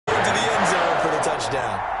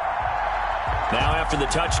touchdown. Now after the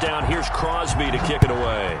touchdown, here's Crosby to kick it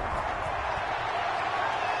away.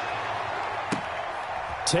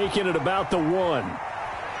 Taking it about the 1.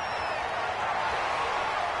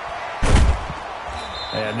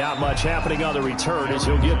 And not much happening on the return as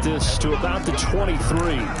he'll get this to about the 23.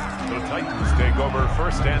 The Titans take over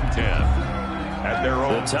 1st and 10. At their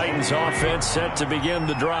own. The Titans offense set to begin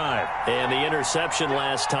the drive. And the interception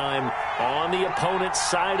last time on the opponent's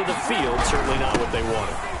side of the field. Certainly not what they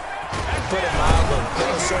wanted. Put it mildly,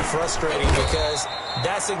 that was so frustrating because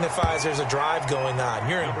that signifies there's a drive going on.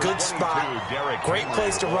 You're in a good spot, great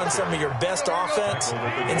place to run some of your best offense.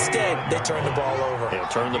 Instead, they turn the ball over. They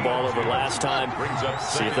turned the ball over last time.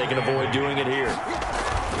 See if they can avoid doing it here.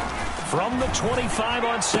 From the 25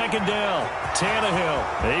 on 2nd down,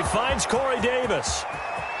 Tannehill. He finds Corey Davis.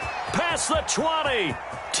 Past the 20.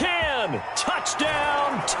 10.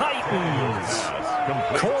 Touchdown, Titans.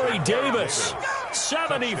 Corey Davis,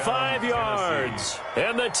 75 yards.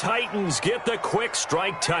 And the Titans get the quick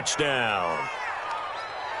strike touchdown.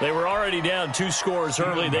 They were already down 2 scores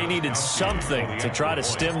early. They needed something to try to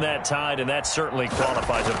stem that tide, and that certainly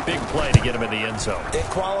qualifies a big play to get them in the end zone. It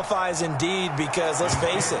qualifies indeed because, let's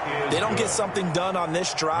face it, they don't get something done on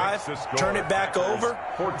this drive, turn it back over,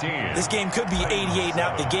 this game could be 88 and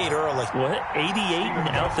out the gate early. What? 88 and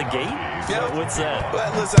out the gate? Yeah. What's that?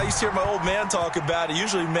 Well, listen, I used to hear my old man talk about it.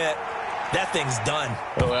 Usually meant that thing's done.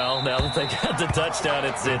 Well, now that they got the touchdown,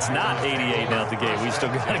 it's not 88 and out the gate. We still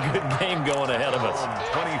got a good game going ahead of us.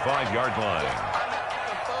 25-yard line.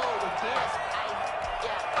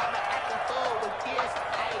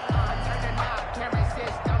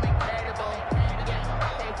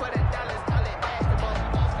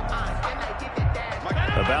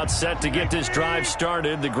 About set to get this drive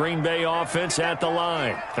started, the Green Bay offense at the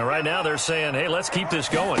line. And right now they're saying, hey, let's keep this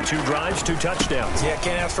going. 2 drives, 2 touchdowns. Yeah,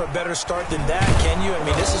 can't ask for a better start than that, can you? I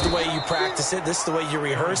mean, this is the way you practice it. This is the way you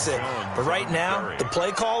rehearse it. But right now, the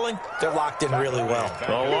play calling, they're locked in really well.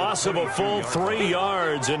 A loss of a full 3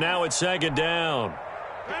 yards, and now it's 2nd down.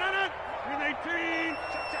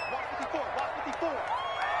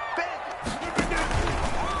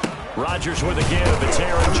 Rodgers with a give. It's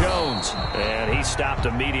Aaron Jones. And he stopped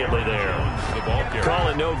immediately there. Call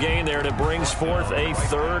it no gain there, and it brings forth a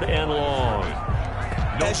 3rd and long.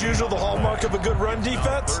 As usual, the hallmark of a good run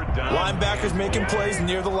defense, linebackers making plays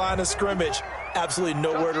near the line of scrimmage. Absolutely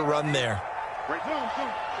nowhere to run there.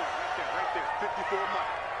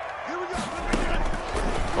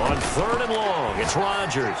 On 3rd and long, it's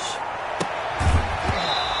Rodgers.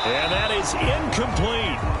 And that is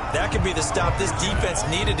incomplete. That could be the stop this defense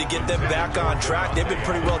needed to get them back on track. They've been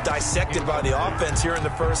pretty well dissected by the offense here in the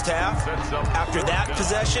first half. After that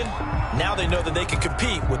possession, now they know that they can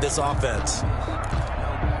compete with this offense.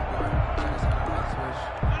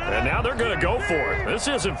 And now they're going to go for it. This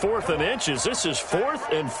isn't 4th and inches. This is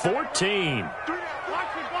 4th and 14.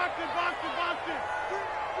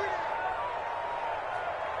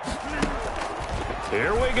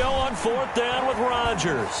 Here we go on 4th down with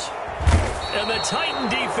Rodgers. And the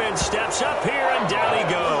Titan defense steps up here, and down he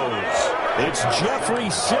goes. It's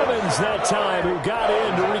Jeffrey Simmons that time who got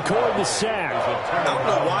in to record the sack. I don't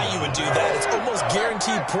know why you would do that. It's almost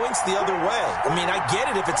guaranteed points the other way. I mean, I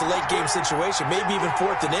get it if it's a late-game situation, maybe even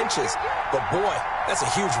 4th and inches. But, boy, that's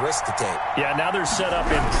a huge risk to take. Yeah, now they're set up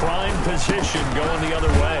in prime position going the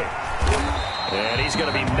other way. And he's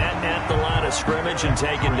going to be met at the line of scrimmage and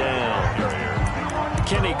taken down.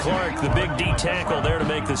 Kenny Clark, the big D tackle there to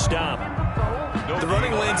make the stop. The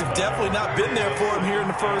running lanes have definitely not been there for him here in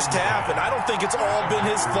the first half, and I don't think it's all been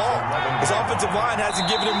his fault. His offensive line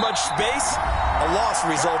hasn't given him much space. A loss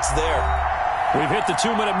results there. We've hit the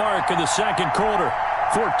 2-minute mark in the 2nd quarter,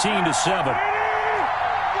 14-7.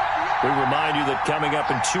 We remind you that coming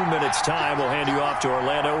up in 2 minutes' time, we'll hand you off to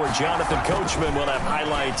Orlando, where Jonathan Coachman will have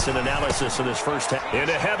highlights and analysis of this first half.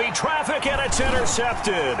 Into heavy traffic, and it's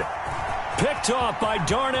intercepted. Picked off by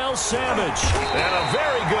Darnell Savage. And a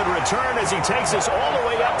very good return as he takes us all the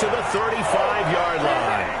way up to the 35-yard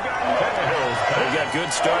line. They've got good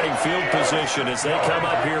starting field position as they come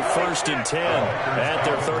up here 1st and 10 at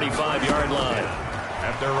their 35-yard line.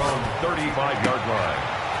 At their own 35-yard line.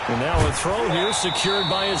 And now a throw here secured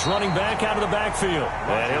by his running back out of the backfield.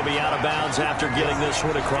 And he'll be out of bounds after getting this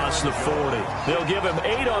one across the 40. They'll give him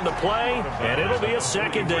 8 on the play, and it'll be a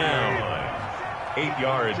 2nd down. 8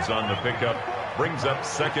 yards on the pickup. Brings up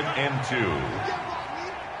 2nd and 2.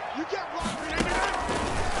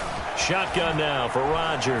 Shotgun now for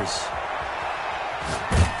Rodgers.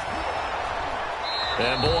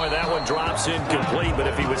 And boy, that one drops incomplete, but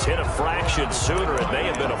if he was hit a fraction sooner, it may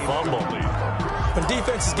have been a fumble. When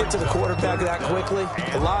defenses get to the quarterback that quickly,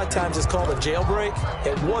 a lot of times it's called a jailbreak.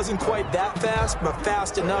 It wasn't quite that fast, but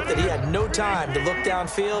fast enough that he had no time to look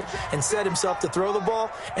downfield and set himself to throw the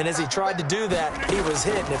ball. And as he tried to do that, he was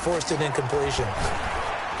hit, and it forced an incompletion.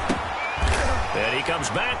 And he comes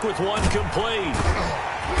back with one complete.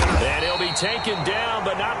 And he'll be taken down,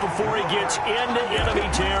 but not before he gets into enemy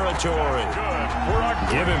territory.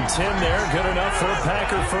 Give him 10 there. Good enough for a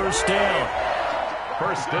Packer first down.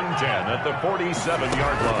 1st and 10 at the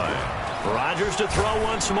 47-yard line. Rodgers to throw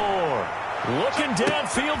once more. Looking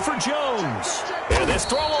downfield for Jones. And this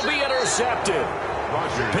throw will be intercepted.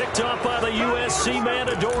 Picked up by the USC man,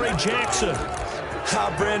 Adoree Jackson.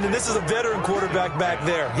 Brandon, this is a veteran quarterback back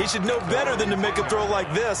there. He should know better than to make a throw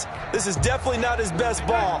like this. This is definitely not his best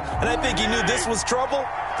ball, and I think he knew this was trouble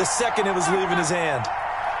the second it was leaving his hand.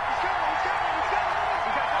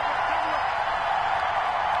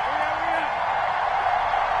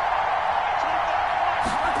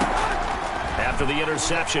 After the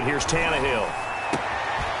interception, here's Tannehill.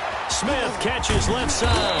 Smith catches left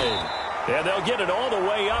side. And they'll get it all the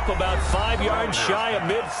way up about 5 yards shy of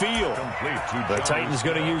midfield. The Titans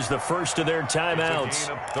going to use the first of their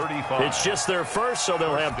timeouts. It's just their first, so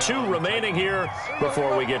they'll have 2 remaining here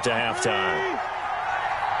before we get to halftime.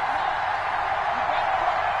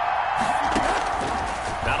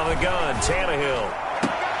 Out of the gun, Tannehill.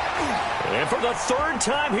 And for the 3rd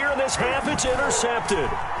time here in this half, it's intercepted.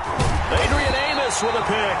 Adrian Amos with a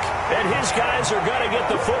pick, and his guys are going to get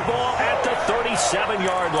the football at the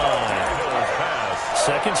 37-yard line.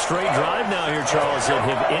 2nd straight drive now here, Charles, that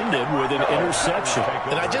have ended with an interception.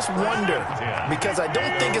 And I just wonder, because I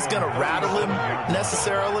don't think it's going to rattle him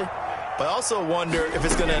necessarily, but I also wonder if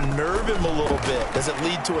it's going to unnerve him a little bit. Does it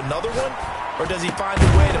lead to another one, or does he find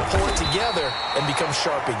a way to pull it together and become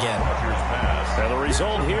sharp again? And the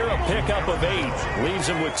result here, a pickup of 8.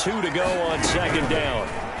 Leaves him with 2 to go on 2nd down.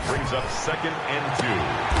 Brings up 2nd and 2.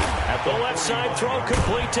 At the left side throw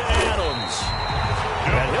complete to Adams.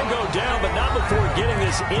 And he'll go down, but not before getting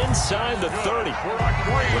this inside the 30.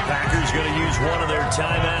 The Packers going to use one of their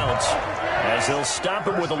timeouts as they'll stop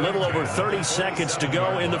him with a little over 30 seconds to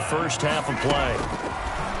go in the first half of play.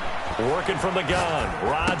 Working from the gun,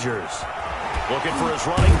 Rodgers. Looking for his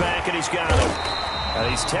running back, and he's got him. And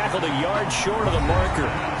he's tackled a yard short of the marker.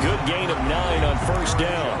 Good gain of 9 on 1st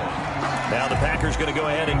down. Now the Packers going to go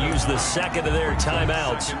ahead and use the 2nd of their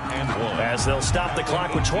timeouts as they'll stop the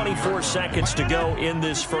clock with 24 seconds to go in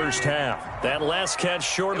this first half. That last catch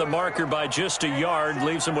short of the marker by just a yard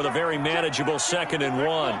leaves them with a very manageable 2nd and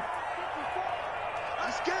 1.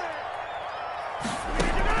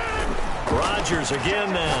 Rodgers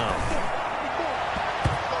again now.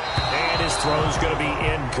 His throw's going to be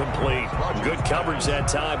incomplete. Good coverage that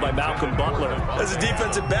time by Malcolm Butler. As a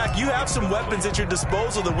defensive back, you have some weapons at your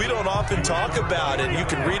disposal that we don't often talk about. And you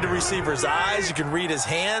can read the receiver's eyes, you can read his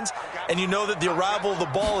hands, and you know that the arrival of the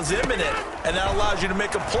ball is imminent, and that allows you to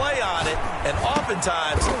make a play on it and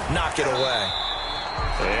oftentimes knock it away.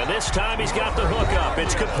 And this time he's got the hook up.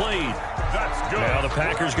 It's complete. That's good. Now the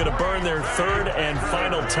Packers going to burn their 3rd and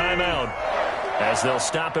final timeout, as they'll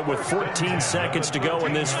stop it with 14 seconds to go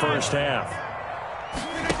in this first half.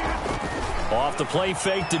 Off the play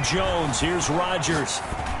fake to Jones. Here's Rodgers.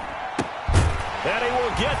 And he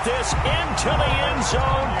will get this into the end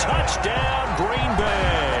zone. Touchdown, Green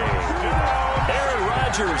Bay. Aaron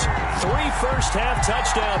Rodgers, 3 first-half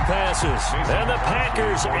touchdown passes. And the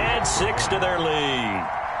Packers add 6 to their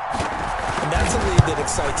lead. And that's a lead that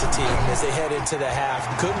excites a team as they head into the half.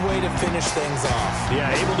 Good way to finish things off. Yeah,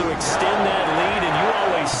 able to extend that lead, and you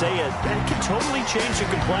always say it, that it can totally change the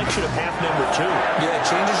complexion of half number 2. Yeah, it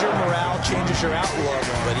changes your morale, changes your outlook.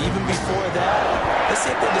 But even before that, let's see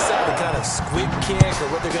if they decide to kind of squib kick or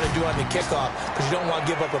what they're going to do on the kickoff, because you don't want to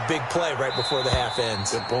give up a big play right before the half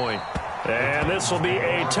ends. Good point. And this will be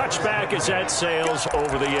a touchback as that sails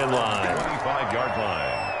over the end line. 25-yard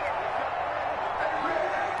line.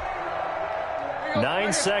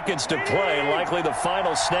 9 seconds to play, likely the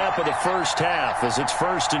final snap of the first half as it's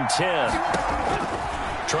 1st and 10.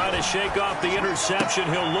 Trying to shake off the interception,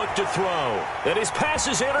 he'll look to throw. And his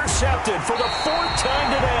pass is intercepted for the 4th time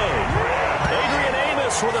today. Adrian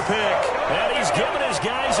Amos with a pick. And he's given his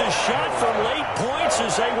guys a shot for late points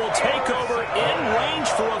as they will take over in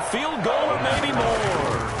range for a field goal or maybe more.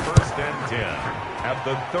 1st and 10 at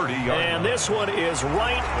the 30-yard line. And this one is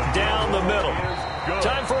right down the middle.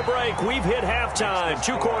 Time for a break. We've hit halftime.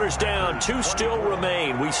 2 quarters down. 2 still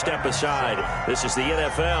remain. We step aside. This is the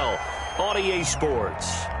NFL on EA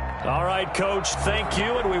Sports. All right, Coach, thank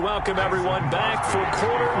you, and we welcome everyone back for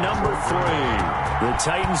quarter number 3. The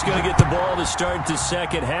Titans going to get the ball to start the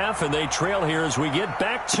second half, and they trail here as we get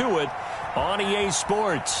back to it on EA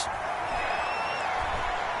Sports.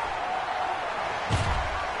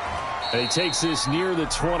 And he takes this near the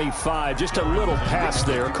 25. Just a little pass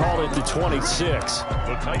there. Call it the 26.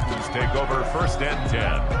 The Titans take over first and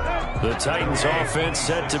 10. The Titans offense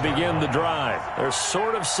set to begin the drive. They're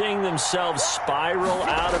sort of seeing themselves spiral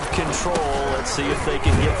out of control. Let's see if they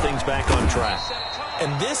can get things back on track.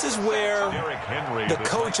 And this is where the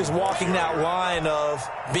coach is walking that line of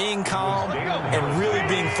being calm and really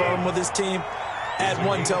being firm with his team. Had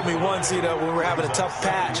one tell me once, when we're having a tough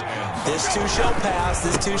patch, this too shall pass,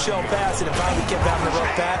 this too shall pass, and it finally kept having a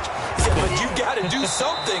rough patch. He said, but you got to do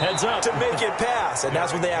something to make it pass, and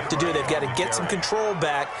that's what they have to do. They've got to get some control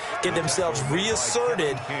back, get themselves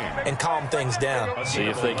reasserted, and calm things down. See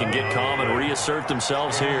if they can get calm and reassert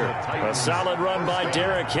themselves here. A solid run by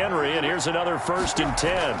Derrick Henry, and here's another 1st and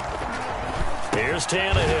 10. Here's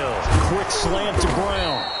Tannehill. Quick slant to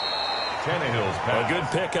Brown. A good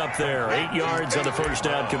pickup there. 8 yards on the first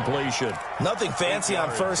down completion. Nothing fancy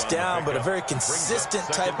on first down, but a very consistent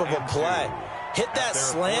type of a play. Hit that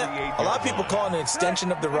slant. A lot of people call it an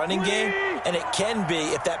extension of the running game, and it can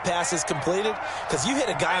be if that pass is completed, because you hit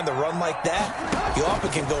a guy on the run like that, you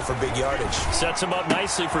often can go for big yardage. Sets him up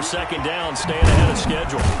nicely for second down, staying ahead of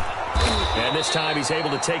schedule. And this time he's able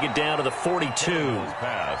to take it down to the 42.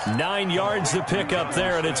 9 yards to pick up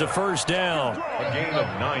there, and it's a first down. A gain of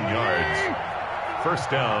 9 yards. First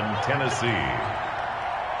down, Tennessee.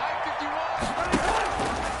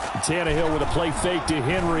 Tannehill with a play fake to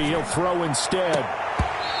Henry. He'll throw instead.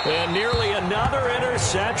 And nearly another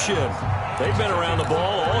interception. They've been around the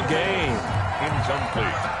ball all game.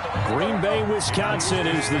 Incomplete. Green Bay, Wisconsin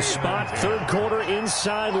is the spot. Third quarter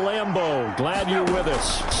inside Lambeau. Glad you're with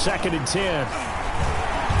us. 2nd and 10.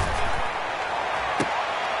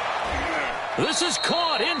 This is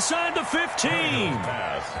caught inside the 15.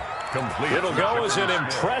 It'll go as an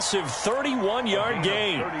impressive 31-yard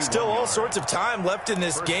gain. Still all sorts of time left in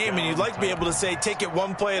this game, and you'd like to be able to say take it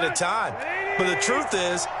one play at a time. But the truth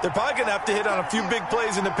is, they're probably going to have to hit on a few big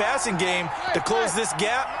plays in the passing game to close this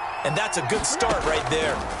gap, and that's a good start right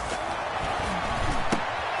there.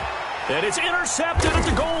 And it's intercepted at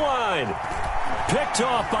the goal line. Picked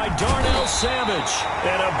off by Darnell Savage.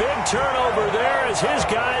 And a big turnover there as his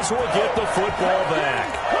guys will get the football back.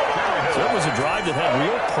 So it was a drive that had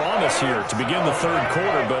real promise here to begin the third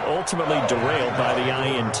quarter, but ultimately derailed by the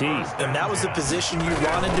INT. And that was the position you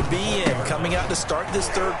wanted to be in, coming out to start this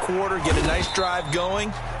third quarter, get a nice drive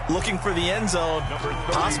going, looking for the end zone,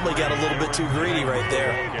 possibly got a little bit too greedy right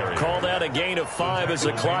there. Call that a gain of 5 as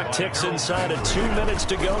the clock ticks inside of 2 minutes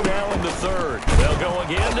to go now in the third. They'll go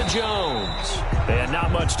again to Jones. And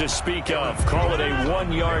not much to speak of. Call it a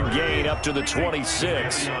 1-yard gain up to the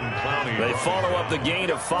 26. They follow up the gain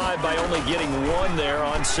of 5 by only getting 1 there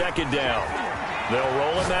on second down. They'll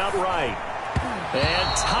roll him out right.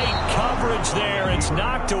 And tight coverage there. It's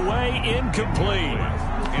knocked away, incomplete.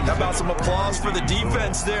 How about some applause for the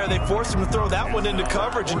defense there? They forced him to throw that one into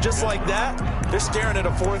coverage, and just like that, they're staring at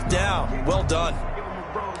a 4th down. Well done.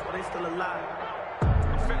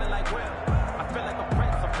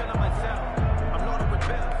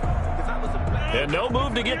 And no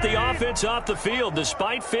move to get the offense off the field.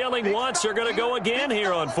 Despite failing once, they're going to go again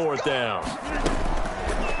here on 4th down.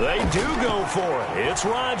 They do go for it. It's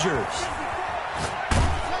Rodgers.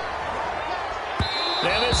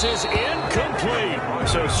 And this is incomplete.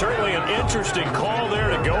 So certainly an interesting call there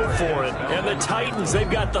to go for it. And the Titans, they've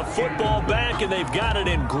got the football back, and they've got it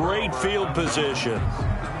in great field position.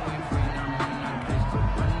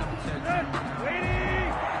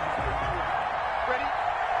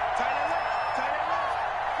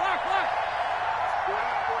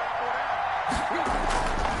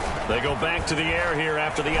 They go back to the air here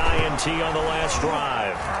after the INT on the last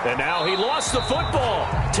drive. And now he lost the football.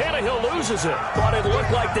 Tannehill loses it. But it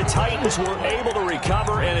looked like the Titans were able to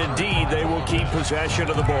recover, and indeed they will keep possession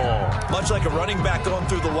of the ball. Much like a running back going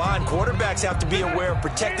through the line, quarterbacks have to be aware of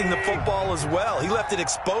protecting the football as well. He left it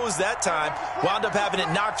exposed that time, wound up having it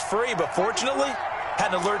knocked free, but fortunately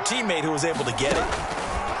had an alert teammate who was able to get it.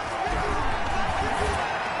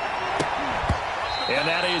 And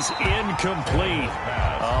that is incomplete.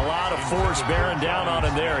 A lot of force bearing down on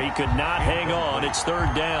him there. He could not hang on. It's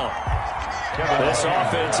 3rd down. This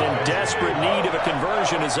offense in desperate need of a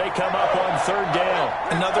conversion as they come up on 3rd down.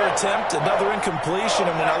 Another attempt, another incompletion.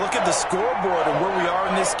 And when I look at the scoreboard and where we are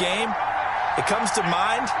in this game, it comes to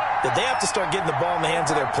mind that they have to start getting the ball in the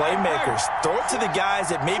hands of their playmakers. Throw it to the guys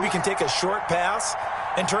that maybe can take a short pass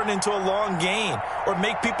and turn it into a long gain or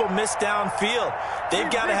make people miss downfield.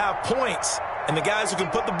 They've got to have points, and the guys who can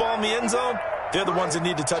put the ball in the end zone, they're the ones that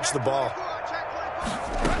need to touch the ball.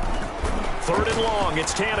 3rd and long,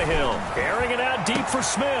 it's Tannehill. Airing it out deep for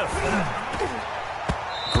Smith.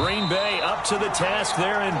 Green Bay up to the task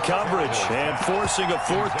there in coverage and forcing a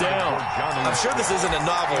 4th down. I'm sure this isn't a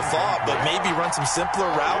novel thought, but maybe run some simpler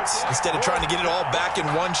routes instead of trying to get it all back in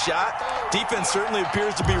one shot. Defense certainly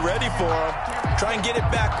appears to be ready for them. Try and get it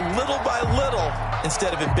back little by little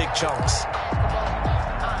instead of in big chunks.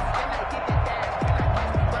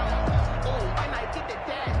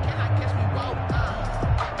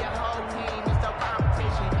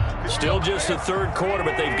 Still just the 3rd quarter,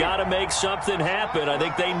 but they've got to make something happen. I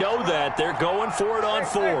think they know that. They're going for it on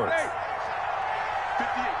 4th.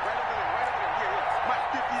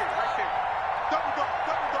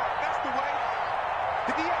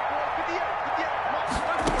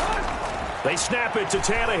 They snap it to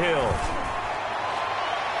Tannehill.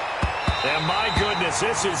 And my goodness,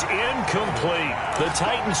 this is incomplete. The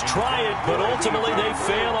Titans try it, but ultimately they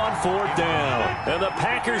fail on 4th down. And the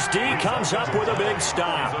Packers D comes up with a big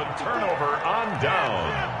stop. A turnover on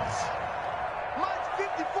downs.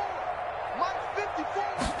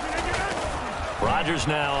 Rodgers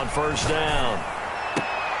now on 1st down.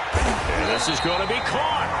 And this is going to be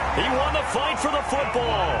caught. He won the fight for the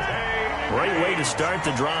football. Great way to start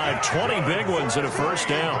the drive. 20 big ones and a 1st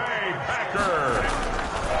down.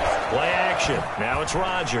 Play action. Now it's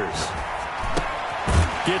Rodgers.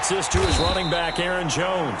 Gets this to his running back, Aaron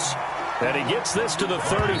Jones. And he gets this to the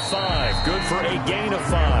 35. Good for a gain of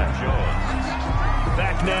 5.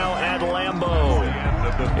 Back now at Lambeau.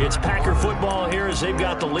 It's Packer football here as they've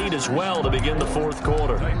got the lead as well to begin the 4th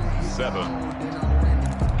quarter. 7.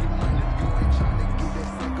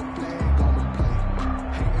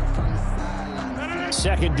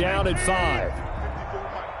 2nd down at 5.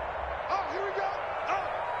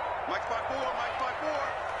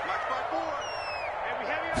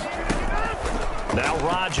 Now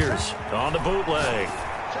Rodgers on the bootleg.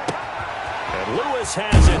 And Lewis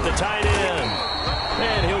has it, the tight end.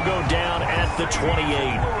 And he'll go down at the 28.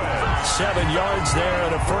 7 yards there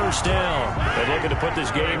and a 1st down. They're looking to put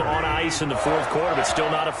this game on ice in the 4th quarter, but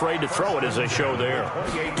still not afraid to throw it as they show there.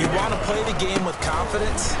 You want to play the game with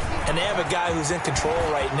confidence, and they have a guy who's in control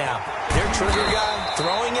right now. Their trigger guy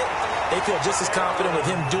throwing it, they feel just as confident with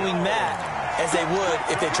him doing that as they would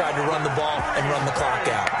if they tried to run the ball and run the clock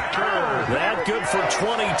out. That good for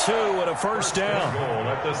 22 and a 1st down. Goal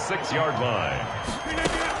at the 6-yard line.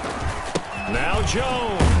 Now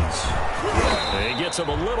Jones. He gets him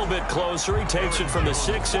a little bit closer. He takes it from the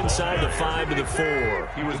 6 inside the 5 to the 4.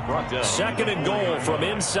 He was brought down. 2nd and goal from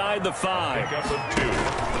inside the 5. Pick up of 2.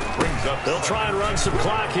 Brings up. They'll try and run some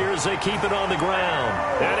clock here as they keep it on the ground.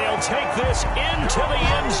 And he'll take this into the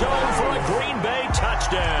end zone for a Green Bay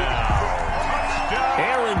touchdown.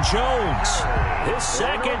 Aaron Jones, his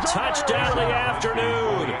 2nd touchdown of the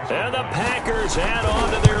afternoon. And the Packers add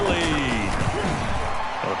on to their lead.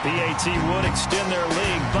 The PAT would extend their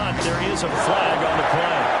lead, but there is a flag on the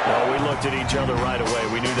play. Well, we looked at each other right away.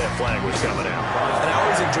 We knew that flag was coming out. And I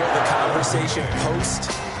always enjoy the conversation post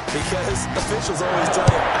because officials always tell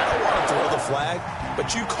you, I don't want to throw the flag,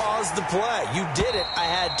 but you caused the play. You did it. I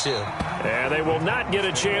had to. And they will not get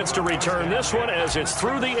a chance to return this one as it's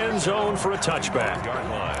through the end zone for a touchback.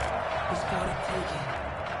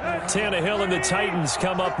 Tannehill and the Titans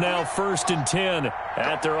come up now 1st and 10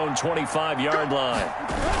 at their own 25-yard line.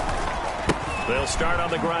 They'll start on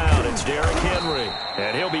the ground. It's Derrick Henry,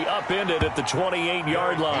 and he'll be upended at the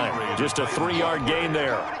 28-yard line. Just a 3-yard gain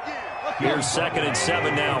there. Here's 2nd and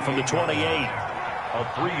 7 now from the 28. A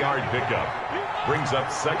 3-yard pickup. Brings up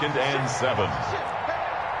 2nd and 7.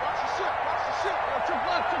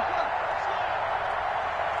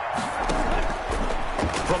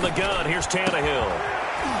 From the gun, here's Tannehill.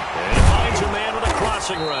 And he finds a man with a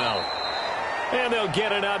crossing route. And they'll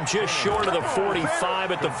get it up just short of the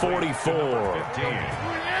 45 at the 44. 15.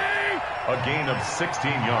 A gain of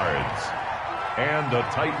 16 yards. And the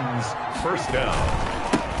Titans' 1st down.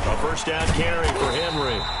 A 1st down carry for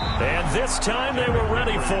Henry. And this time they were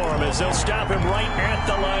ready for him as they'll stop him right at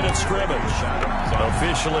the line of scrimmage.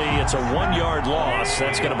 Officially, it's a 1-yard loss.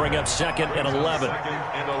 That's going to bring up 2nd and 11.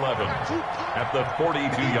 2nd and 11 at the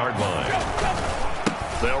 42-yard line.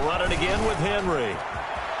 They'll run it again with Henry.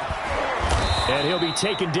 And he'll be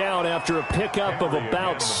taken down after a pickup of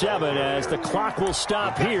about 7 as the clock will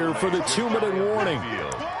stop here for the 2-minute warning.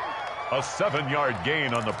 A 7-yard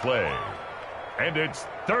gain on the play. And it's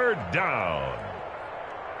 3rd down.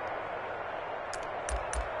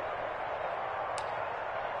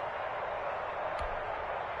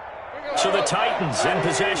 So the Titans in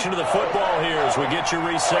possession of the football here as we get you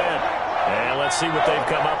reset. And let's see what they've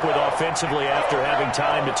come up with offensively after having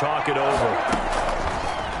time to talk it over.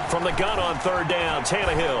 From the gun on third down,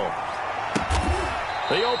 Tannehill.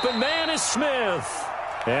 The open man is Smith.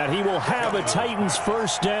 And he will have a Titans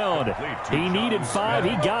first down. He needed 5.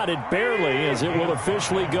 He got it barely, as it will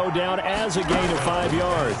officially go down as a gain of 5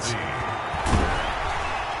 yards.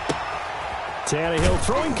 Tannehill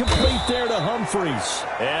throwing complete there to Humphries.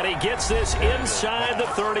 And he gets this inside the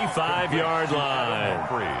 35-yard line.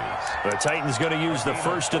 The Titans going to use the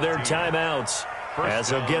first of their timeouts, as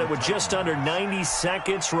they'll get it with just under 90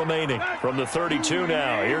 seconds remaining. From the 32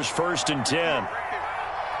 now, here's 1st and 10.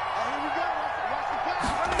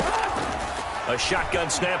 A shotgun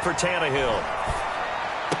snap for Tannehill.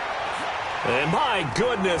 And my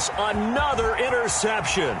goodness, another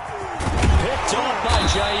interception. Picked off by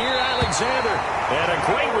Jair Alexander. And a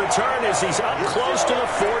great return as he's up close to the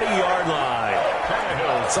 40-yard line.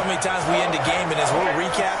 So many times we end a game, and as we're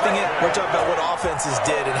recapping it, we're talking about what offenses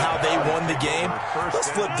did and how they won the game. Let's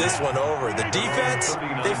flip this one over. The defense,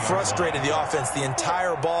 they frustrated the offense the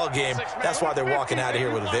entire ball game. That's why they're walking out of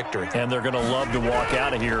here with a victory. And they're going to love to walk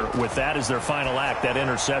out of here with that as their final act, that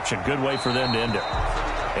interception. Good way for them to end it.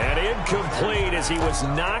 And incomplete as he was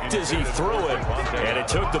knocked as he threw it. And it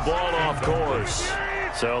took the ball off course.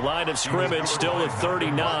 So line of scrimmage still at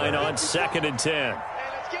 39 on 2nd and 10.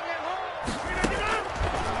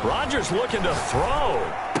 Rodgers looking to throw.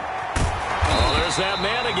 Oh, there's that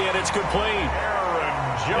man again. It's complete.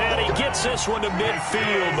 And he gets this one to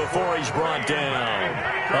midfield before he's brought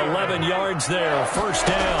down. 11 yards there, first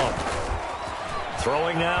down.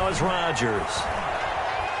 Throwing now is Rodgers.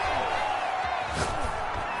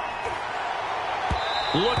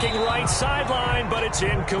 Looking right sideline, but it's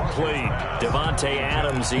incomplete. Davante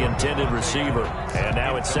Adams, the intended receiver. And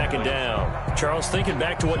now it's 2nd down. Charles, thinking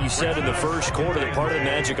back to what you said in the first quarter, that part of the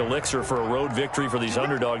magic elixir for a road victory for these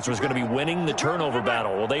underdogs was going to be winning the turnover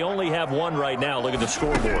battle. Well, they only have one right now. Look at the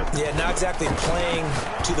scoreboard. Yeah, not exactly playing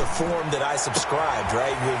to the form that I subscribed,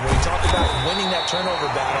 right? When we talk about winning that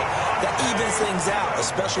turnover battle, that evens things out,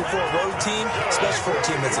 especially for a road team, especially for a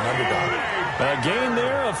team that's an underdog. A gain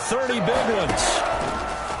there of 30 big ones.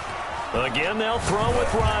 Again, they'll throw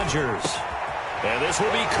with Rodgers. And this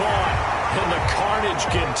will be caught. And the carnage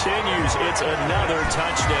continues. It's another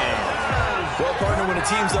touchdown. Well, partner, when a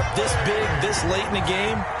team's up this big, this late in the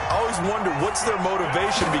game, I always wonder what's their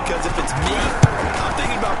motivation, because if it's me, I'm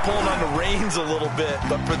thinking about pulling on the reins a little bit.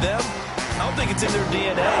 But for them, I don't think it's in their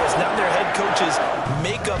DNA. It's not their head coach's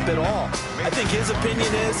makeup at all. I think his opinion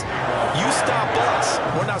is, you stop us,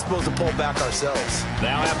 we're not supposed to pull back ourselves.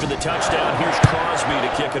 Now after the touchdown, here's Crosby to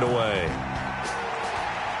kick it away.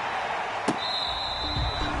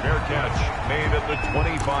 Fair catch made at the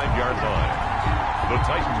 25-yard line. The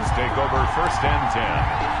Titans take over 1st and 10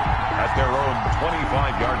 at their own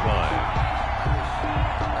 25-yard line.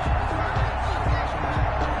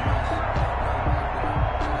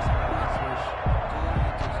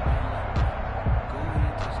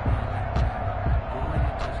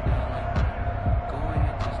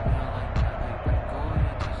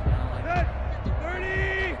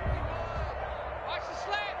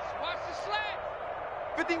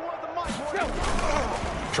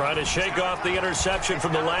 Trying to shake off the interception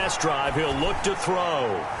from the last drive. He'll look to throw.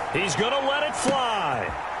 He's going to let it fly.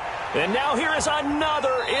 And now here is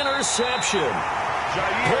another interception.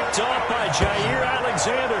 Picked off by Jair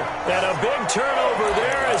Alexander. And a big turnover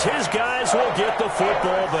there as his guys will get the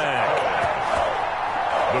football back.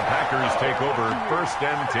 The Packers take over 1st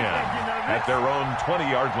and 10 at their own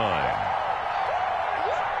 20-yard line.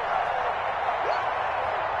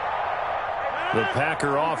 The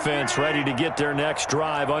Packer offense ready to get their next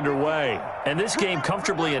drive underway. And this game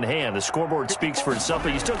comfortably in hand. The scoreboard speaks for itself,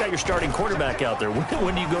 but you still got your starting quarterback out there.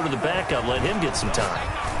 When do you go to the backup, let him get some time?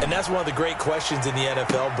 And that's one of the great questions in the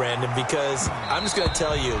NFL, Brandon, because I'm just going to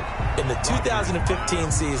tell you, in the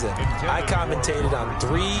 2015 season, I commentated on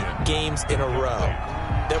 3 games in a row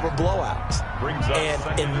that were blowouts.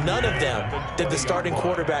 And in none of them did the starting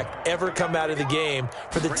quarterback ever come out of the game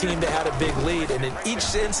for the team that had a big lead. And in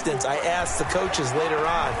each instance, I asked the coaches later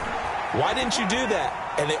on, why didn't you do that?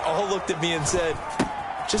 And they all looked at me and said,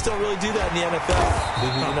 just don't really do that in the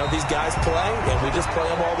NFL. These guys play, and we just play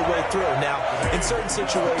them all the way through. Now, in certain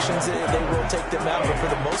situations, they will take them out, but for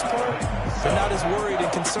the most part, They're not as worried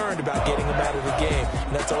and concerned about getting them out of the game,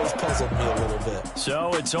 and that's always puzzled me a little bit.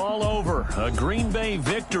 So it's all over. A Green Bay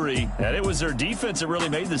victory, and it was their defense that really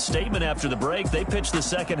made the statement after the break. They pitched the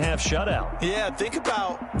second-half shutout. Yeah, think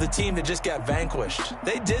about the team that just got vanquished.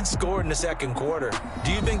 They did score in the second quarter.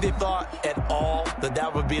 Do you think they thought at all that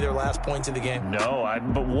that would be their last points of the game? No,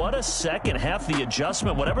 but what a second half. The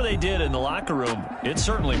adjustment, whatever they did in the locker room, it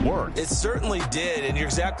certainly worked. It certainly did, and you're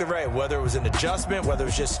exactly right. Whether it was an adjustment, whether it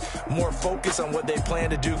was just more focus on what they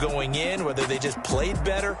planned to do going in, whether they just played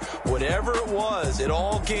better, whatever it was, it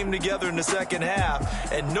all came together in the second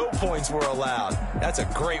half, and no points were allowed. That's a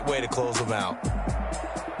great way to close them out.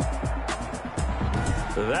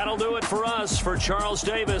 That'll do it for us. For Charles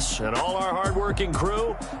Davis and all our hardworking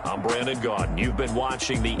crew, I'm Brandon Gaudin. You've been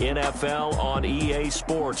watching the NFL on EA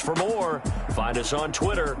Sports. For more, find us on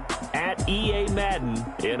Twitter at EA Madden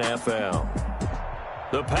NFL.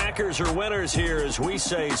 The Packers are winners here as we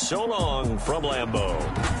say so long from Lambeau.